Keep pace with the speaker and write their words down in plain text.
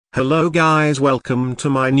Hello guys, welcome to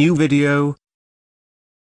my new video.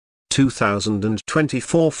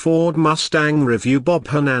 2024 Ford Mustang Review. Bob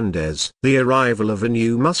Hernandez. The arrival of a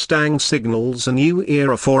new Mustang signals a new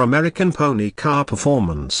era for American pony car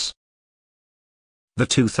performance. The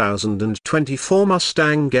 2024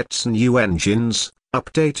 Mustang gets new engines,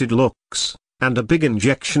 updated looks, and a big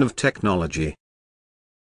injection of technology.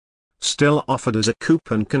 Still offered as a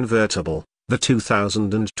coupe and convertible, the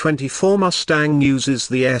 2024 Mustang uses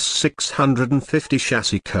the S650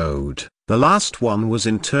 chassis code. The last one was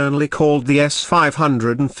internally called the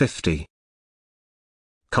S550.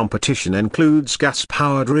 Competition includes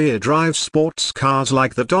gas-powered rear-drive sports cars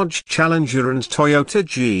like the Dodge Challenger and Toyota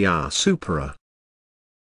GR Supra.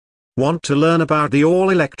 Want to learn about the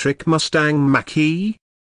all-electric Mustang Mach-E?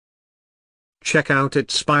 Check out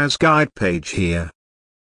its buyer's guide page here.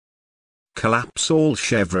 Collapse all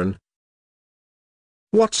Chevron.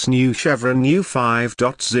 What's new? Chevron new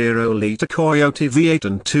 5.0-liter Coyote V8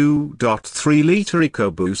 and 2.3-liter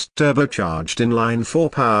EcoBoost turbocharged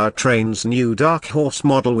inline-4 powertrains. New Dark Horse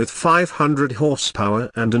model with 500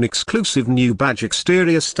 horsepower and an exclusive new badge.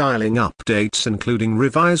 Exterior styling updates including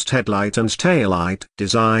revised headlight and taillight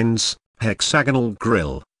designs, hexagonal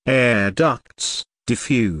grille, air ducts,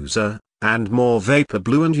 diffuser, and more. Vapor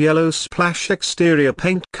blue and yellow splash exterior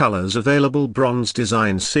paint colors available. Bronze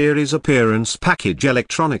design series appearance package.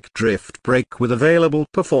 Electronic drift brake with available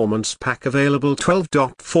performance pack available.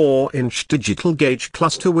 12.4-inch digital gauge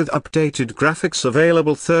cluster with updated graphics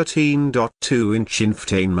available. 13.2-inch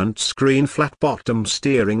infotainment screen. Flat bottom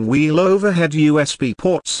steering wheel. Overhead USB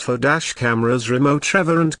ports for dash cameras. Remote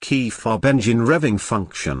lever and key fob. Engine revving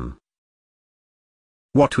function.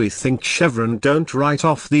 What we think? Chevron don't write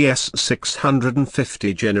off the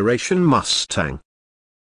S650 generation Mustang.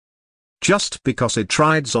 Just because it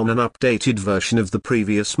rides on an updated version of the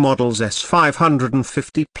previous model's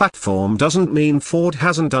S550 platform doesn't mean Ford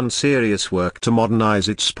hasn't done serious work to modernize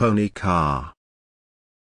its pony car.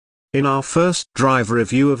 In our first drive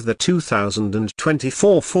review of the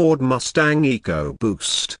 2024 Ford Mustang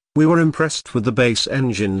EcoBoost, we were impressed with the base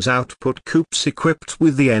engine's output. Coupes equipped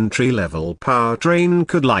with the entry-level powertrain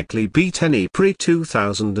could likely beat any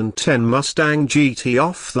pre-2010 Mustang GT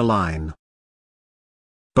off the line.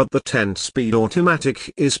 But the 10-speed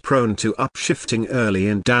automatic is prone to upshifting early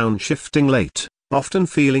and downshifting late, often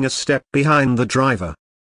feeling a step behind the driver.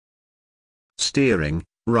 Steering,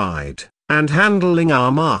 ride, and handling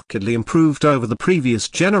are markedly improved over the previous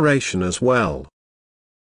generation as well.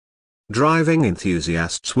 Driving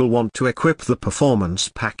enthusiasts will want to equip the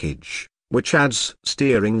performance package, which adds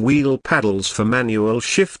steering wheel paddles for manual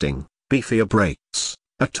shifting, beefier brakes,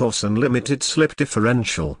 a Torsen limited slip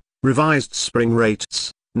differential, revised spring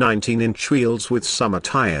rates, 19-inch wheels with summer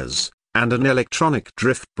tires, and an electronic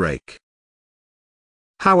drift brake.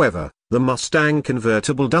 However, the Mustang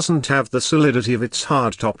convertible doesn't have the solidity of its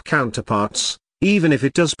hardtop counterparts, even if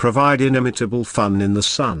it does provide inimitable fun in the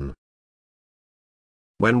sun.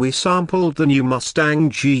 When we sampled the new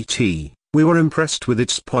Mustang GT, we were impressed with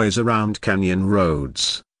its poise around canyon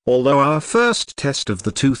roads, although our first test of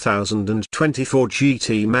the 2024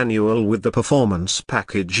 GT manual with the performance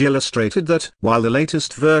package illustrated that, while the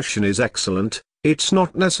latest version is excellent, it's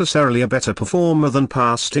not necessarily a better performer than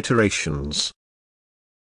past iterations.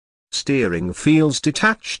 Steering feels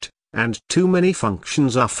detached, and too many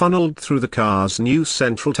functions are funneled through the car's new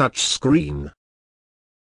central touchscreen.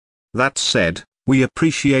 That said, we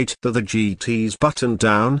appreciate the GT's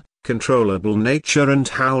button-down, controllable nature and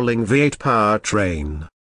howling V8 powertrain.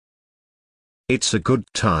 It's a good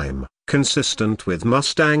time, consistent with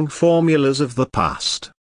Mustang formulas of the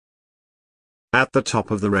past. At the top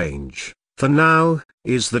of the range, for now,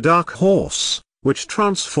 is the Dark Horse, which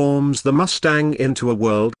transforms the Mustang into a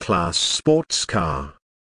world-class sports car.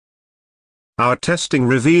 Our testing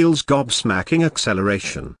reveals gobsmacking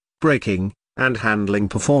acceleration, braking, and handling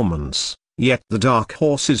performance. Yet the Dark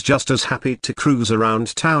Horse is just as happy to cruise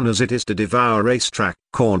around town as it is to devour racetrack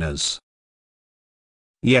corners.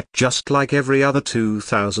 Yet just like every other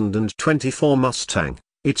 2024 Mustang,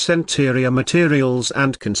 its interior materials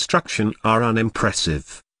and construction are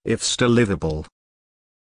unimpressive, if still livable.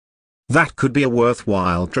 That could be a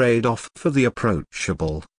worthwhile trade-off for the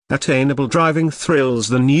approachable, attainable driving thrills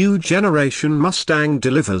the new generation Mustang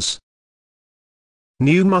delivers.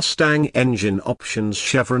 New Mustang engine options.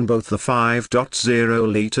 Chevron both the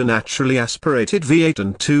 5.0-liter naturally aspirated V8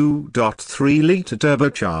 and 2.3-liter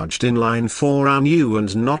turbocharged inline-4 are new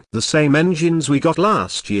and not the same engines we got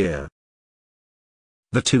last year.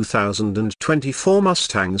 The 2024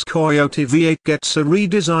 Mustang's Coyote V8 gets a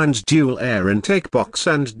redesigned dual air intake box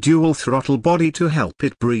and dual throttle body to help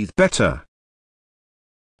it breathe better.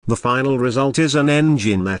 The final result is an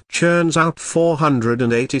engine that churns out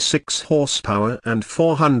 486 horsepower and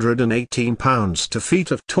 418 pounds-to-feet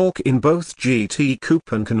of torque in both GT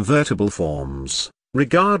coupe and convertible forms,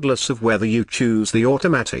 regardless of whether you choose the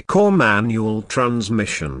automatic or manual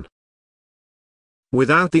transmission.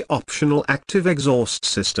 Without the optional active exhaust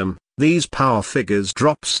system, these power figures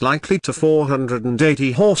drop slightly to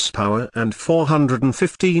 480 horsepower and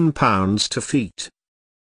 415 pounds-to-feet.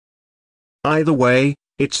 Either way,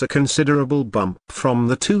 it's a considerable bump from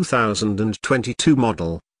the 2022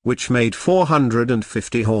 model, which made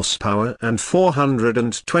 450 horsepower and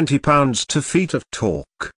 420 pounds-to-feet of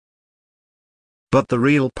torque. But the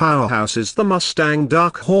real powerhouse is the Mustang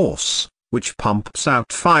Dark Horse, which pumps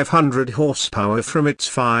out 500 horsepower from its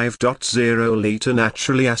 5.0-liter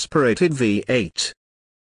naturally aspirated V8.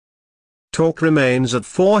 Torque remains at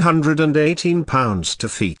 418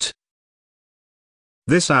 pounds-to-feet.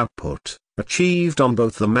 This output, achieved on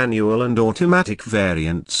both the manual and automatic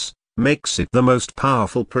variants, makes it the most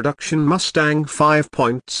powerful production Mustang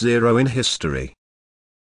 5.0 in history.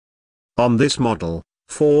 On this model,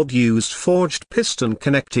 Ford used forged piston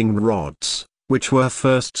connecting rods, which were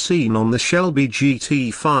first seen on the Shelby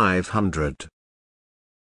GT500.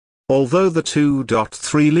 Although the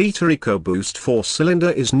 2.3-liter EcoBoost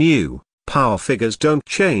 4-cylinder is new, power figures don't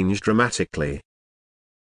change dramatically.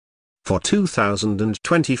 For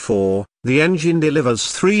 2024, the engine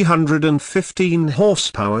delivers 315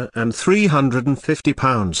 horsepower and 350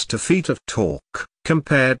 pounds-to-feet of torque,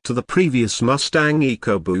 compared to the previous Mustang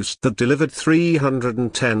EcoBoost that delivered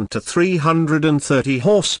 310 to 330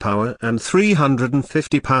 horsepower and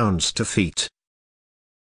 350 pounds-to-feet.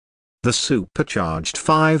 The supercharged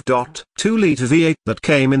 5.2-liter V8 that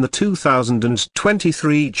came in the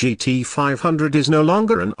 2023 GT500 is no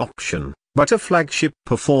longer an option, but a flagship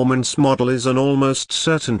performance model is an almost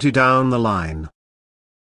certainty down the line.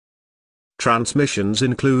 Transmissions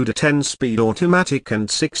include a 10-speed automatic and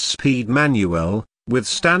 6-speed manual, with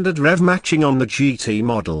standard rev matching on the GT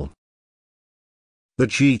model. The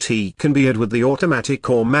GT can be added with the automatic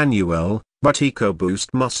or manual, but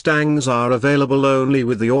EcoBoost Mustangs are available only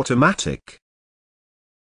with the automatic.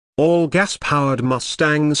 All gas-powered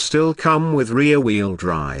Mustangs still come with rear-wheel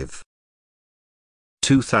drive.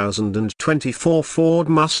 2024 Ford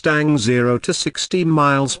Mustang 0 to 60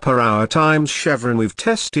 miles per hour times Chevron. We've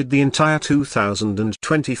tested the entire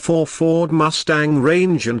 2024 Ford Mustang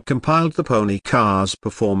range and compiled the Pony car's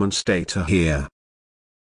performance data here.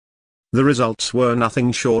 The results were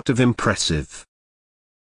nothing short of impressive.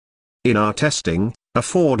 In our testing, a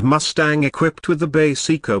Ford Mustang equipped with the base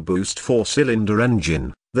EcoBoost 4-cylinder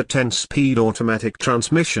engine, the 10-speed automatic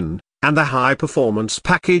transmission, and the high-performance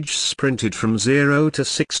package sprinted from 0 to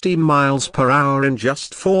 60 miles per hour in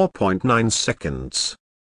just 4.9 seconds.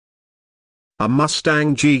 A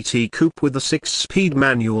Mustang GT Coupe with a 6-speed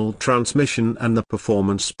manual transmission and the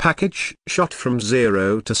performance package shot from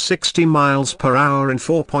 0 to 60 miles per hour in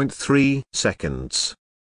 4.3 seconds.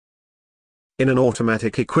 In an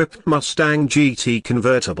automatic-equipped Mustang GT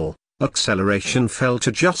convertible, acceleration fell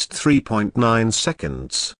to just 3.9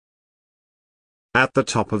 seconds. At the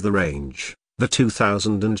top of the range, the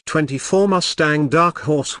 2024 Mustang Dark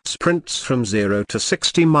Horse sprints from 0 to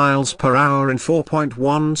 60 miles per hour in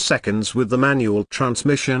 4.1 seconds with the manual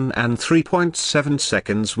transmission and 3.7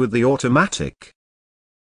 seconds with the automatic.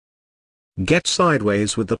 Get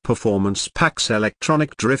sideways with the Performance Pack's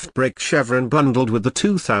electronic drift brake chevron bundled with the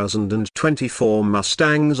 2024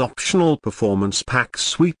 Mustang's optional Performance Pack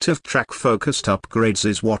suite of track-focused upgrades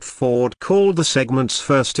is what Ford called the segment's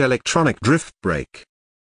first electronic drift brake.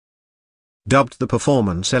 Dubbed the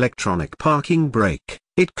Performance Electronic Parking Brake,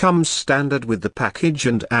 it comes standard with the package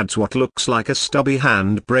and adds what looks like a stubby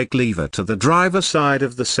handbrake lever to the driver's side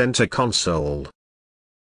of the center console.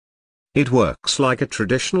 It works like a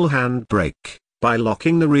traditional handbrake, by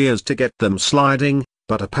locking the rears to get them sliding,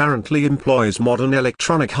 but apparently employs modern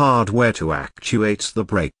electronic hardware to actuate the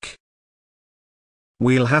brake.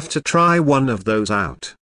 We'll have to try one of those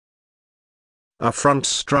out. A front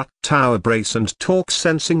strut tower brace and torque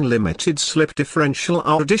sensing limited slip differential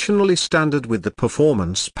are additionally standard with the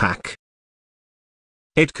Performance Pack.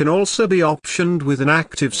 It can also be optioned with an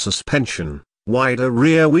active suspension, wider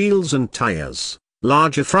rear wheels and tires,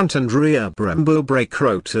 larger front and rear Brembo brake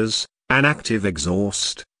rotors, an active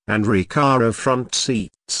exhaust, and Recaro front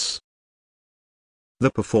seats.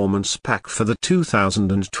 The Performance Pack for the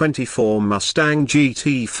 2024 Mustang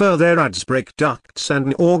GT further adds brake ducts and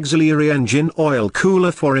an auxiliary engine oil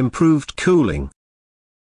cooler for improved cooling.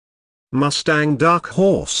 Mustang Dark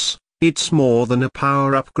Horse, it's more than a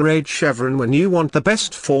power upgrade chevron when you want the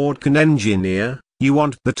best Ford can engineer. you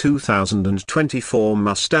want the 2024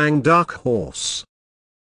 Mustang Dark Horse.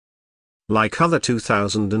 Like other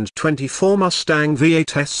 2024 Mustang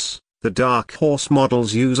V8s, the Dark Horse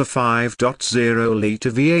models use a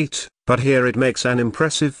 5.0-liter V8, but here it makes an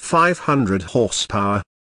impressive 500 horsepower.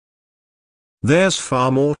 There's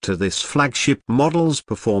far more to this flagship model's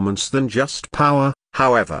performance than just power,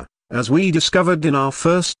 however, as we discovered in our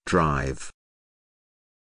first drive.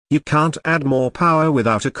 You can't add more power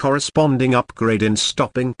without a corresponding upgrade in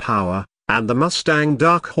stopping power, and the Mustang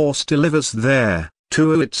Dark Horse delivers there.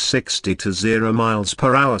 To its 60 to 0 miles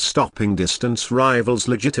per hour stopping distance rivals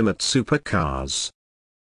legitimate supercars.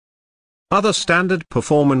 Other standard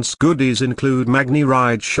performance goodies include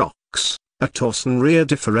Magni-Ride shocks, a Torsen rear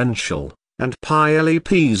differential, and Pirelli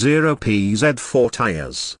P0PZ4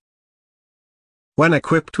 tires. When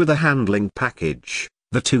equipped with a handling package,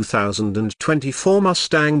 the 2024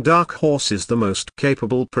 Mustang Dark Horse is the most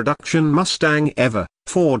capable production Mustang ever,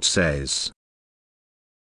 Ford says.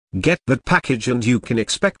 Get that package and you can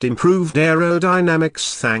expect improved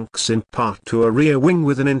aerodynamics thanks in part to a rear wing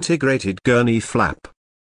with an integrated gurney flap.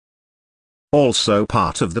 Also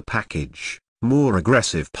part of the package, more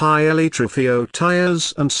aggressive Pirelli Trofeo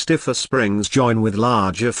tires and stiffer springs join with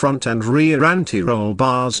larger front and rear anti-roll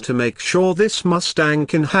bars to make sure this Mustang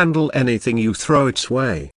can handle anything you throw its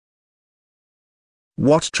way.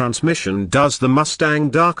 What transmission does the Mustang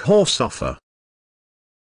Dark Horse offer?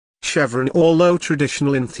 Chevron. Although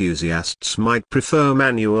traditional enthusiasts might prefer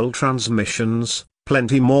manual transmissions,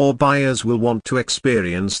 plenty more buyers will want to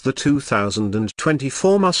experience the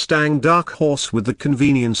 2024 Mustang Dark Horse with the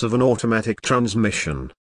convenience of an automatic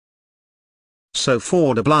transmission. So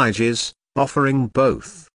Ford obliges, offering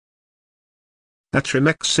both. A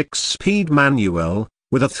Trimex 6-speed manual,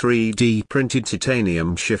 with a 3D printed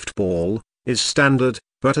titanium shift ball, is standard,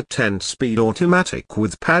 but a 10-speed automatic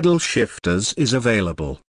with paddle shifters is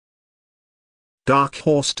available. Dark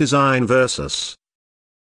Horse design versus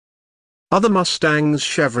other Mustangs.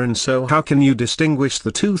 Chevron. So how can you distinguish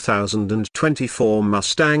the 2024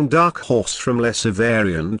 Mustang Dark Horse from lesser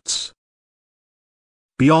variants?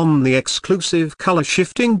 Beyond the exclusive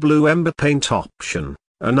color-shifting blue ember paint option,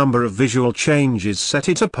 a number of visual changes set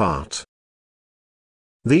it apart.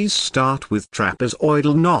 These start with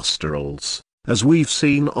trapezoidal nostrils, as we've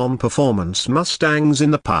seen on performance Mustangs in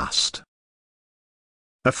the past.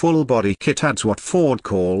 A full-body kit adds what Ford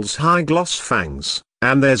calls high-gloss fangs,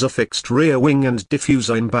 and there's a fixed rear wing and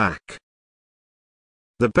diffuser in back.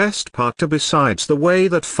 The best part, besides the way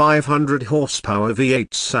that 500 horsepower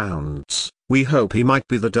V8 sounds, we hope he might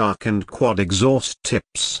be the darkened quad exhaust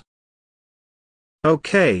tips.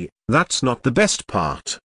 Okay, that's not the best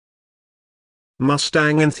part.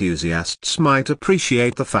 Mustang enthusiasts might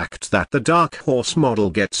appreciate the fact that the Dark Horse model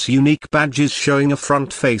gets unique badges showing a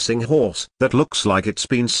front-facing horse that looks like it's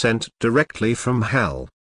been sent directly from hell.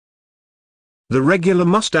 The regular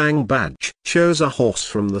Mustang badge shows a horse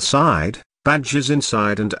from the side, badges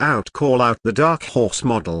inside and out call out the Dark Horse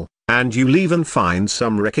model, and you'll even find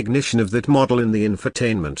some recognition of that model in the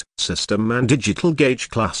infotainment system and digital gauge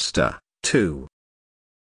cluster, too.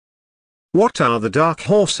 What are the Dark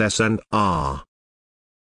Horse S and R?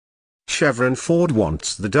 Chevron. Ford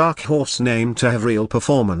wants the Dark Horse name to have real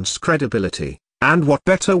performance credibility, and what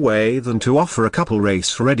better way than to offer a couple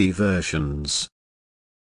race-ready versions.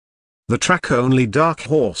 The track-only Dark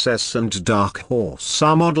Horse S and Dark Horse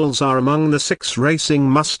R models are among the 6 racing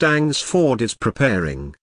Mustangs Ford is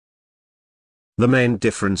preparing. The main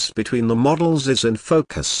difference between the models is in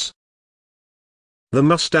focus. The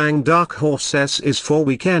Mustang Dark Horse S is for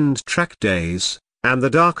weekend track days, and the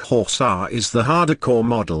Dark Horse R is the harder core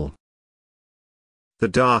model. The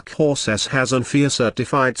Dark Horse S has an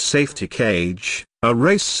FIA-certified safety cage, a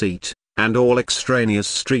race seat, and all extraneous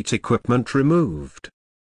street equipment removed.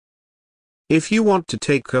 If you want to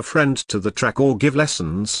take a friend to the track or give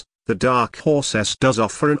lessons, the Dark Horse S does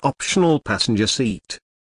offer an optional passenger seat.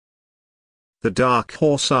 The Dark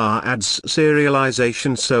Horse R adds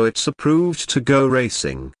serialization so it's approved to go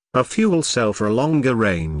racing, a fuel cell for a longer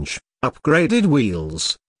range, upgraded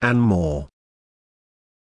wheels, and more.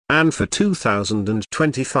 And for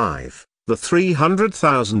 2025, the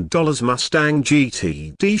 $300,000 Mustang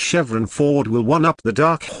GTD. Chevron. Ford will one-up the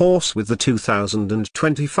Dark Horse with the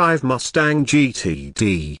 2025 Mustang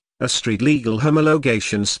GTD, a street-legal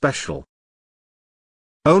homologation special.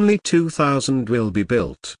 Only 2,000 will be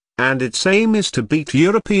built, and its aim is to beat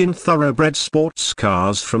European thoroughbred sports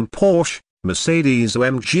cars from Porsche,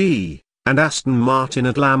 Mercedes-AMG, and Aston Martin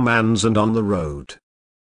at Le Mans and on the road.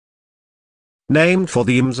 Named for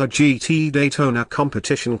the IMSA GT Daytona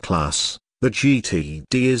competition class, the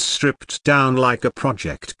GTD is stripped down like a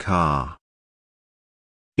project car.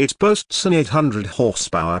 It boasts an 800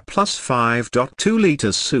 horsepower plus 5.2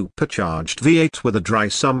 liters supercharged V8 with a dry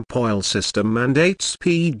sump oil system and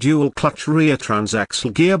 8-speed dual-clutch rear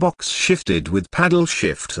transaxle gearbox shifted with paddle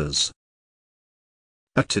shifters.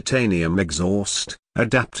 A titanium exhaust,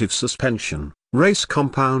 adaptive suspension, race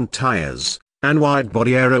compound tires, and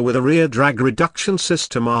wide-body aero with a rear drag reduction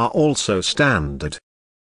system are also standard.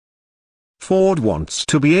 Ford wants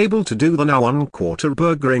to be able to do the now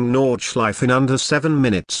Nürburgring Nordschleife in under 7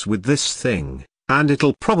 minutes with this thing, and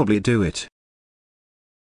it'll probably do it.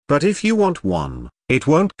 But if you want one, it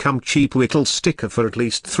won't come cheap. It'll sticker for at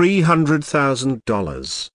least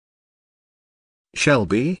 $300,000.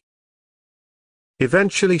 Shelby?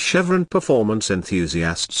 Eventually Chevron performance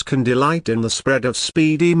enthusiasts can delight in the spread of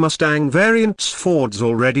speedy Mustang variants Ford's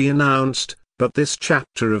already announced, but this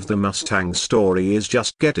chapter of the Mustang story is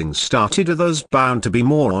just getting started. There's bound to be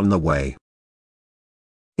more on the way.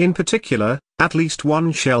 In particular, at least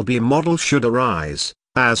one Shelby model should arise,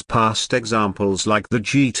 as past examples like the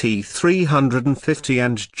GT350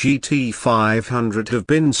 and GT500 have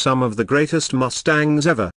been some of the greatest Mustangs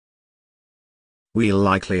ever. We'll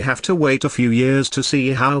likely have to wait a few years to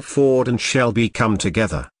see how Ford and Shelby come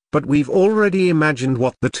together, but we've already imagined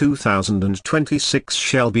what the 2026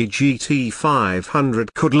 Shelby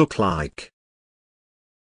GT500 could look like.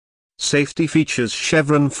 Safety features: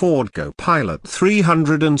 Chevron Ford Co-Pilot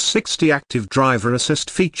 360 active driver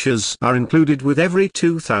assist features are included with every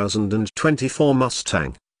 2024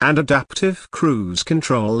 Mustang, and adaptive cruise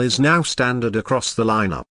control is now standard across the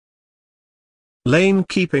lineup. Lane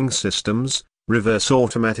keeping systems, reverse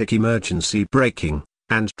automatic emergency braking,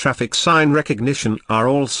 and traffic sign recognition are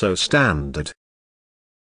also standard.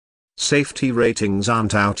 Safety ratings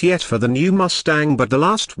aren't out yet for the new Mustang, but the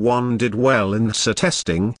last one did well in NHTSA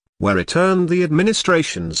testing, where it earned the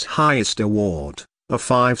administration's highest award, a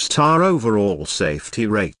 5-star overall safety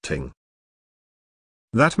rating.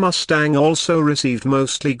 That Mustang also received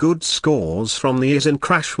mostly good scores from the EASA and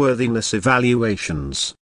crashworthiness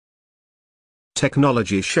evaluations.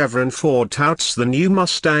 Technology: Chevron Ford touts the new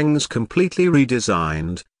Mustang's completely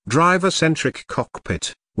redesigned, driver-centric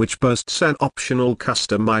cockpit, which boasts an optional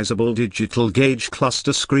customizable digital gauge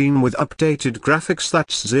cluster screen with updated graphics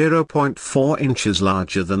that's 0.4 inches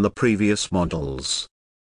larger than the previous models.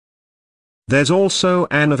 There's also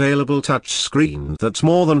an available touch screen that's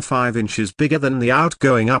more than 5 inches bigger than the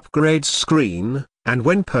outgoing upgrade screen, and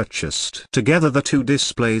when purchased together the two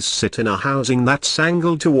displays sit in a housing that's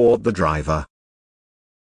angled toward the driver.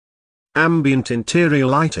 Ambient interior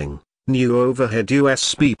lighting: new overhead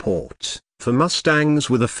USB port for Mustangs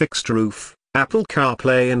with a fixed roof, Apple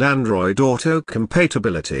CarPlay and Android Auto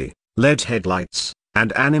compatibility, LED headlights,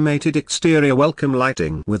 and animated exterior welcome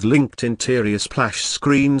lighting with linked interior splash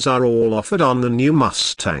screens are all offered on the new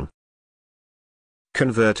Mustang.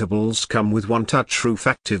 Convertibles come with one-touch roof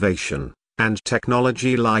activation, and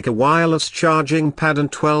technology like a wireless charging pad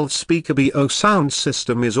and 12-speaker BO sound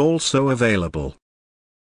system is also available.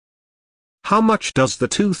 How much does the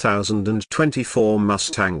 2024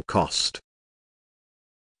 Mustang cost?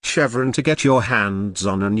 Chevron: to get your hands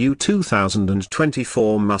on a new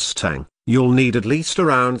 2024 Mustang, you'll need at least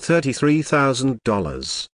around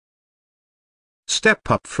 $33,000. Step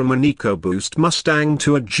up from an EcoBoost Mustang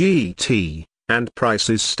to a GT, and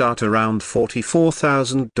prices start around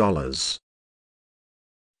 $44,000.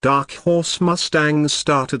 Dark Horse Mustangs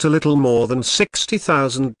start at a little more than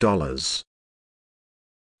 $60,000.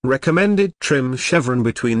 Recommended trim: Chevron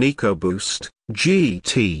between EcoBoost,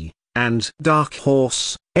 GT, and Dark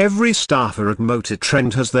Horse. Every staffer at Motor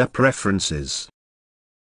Trend has their preferences.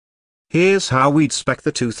 Here's how we'd spec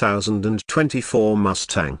the 2024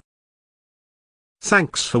 Mustang.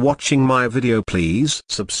 Thanks for watching my video. Please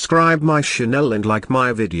subscribe my channel and like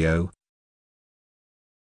my video.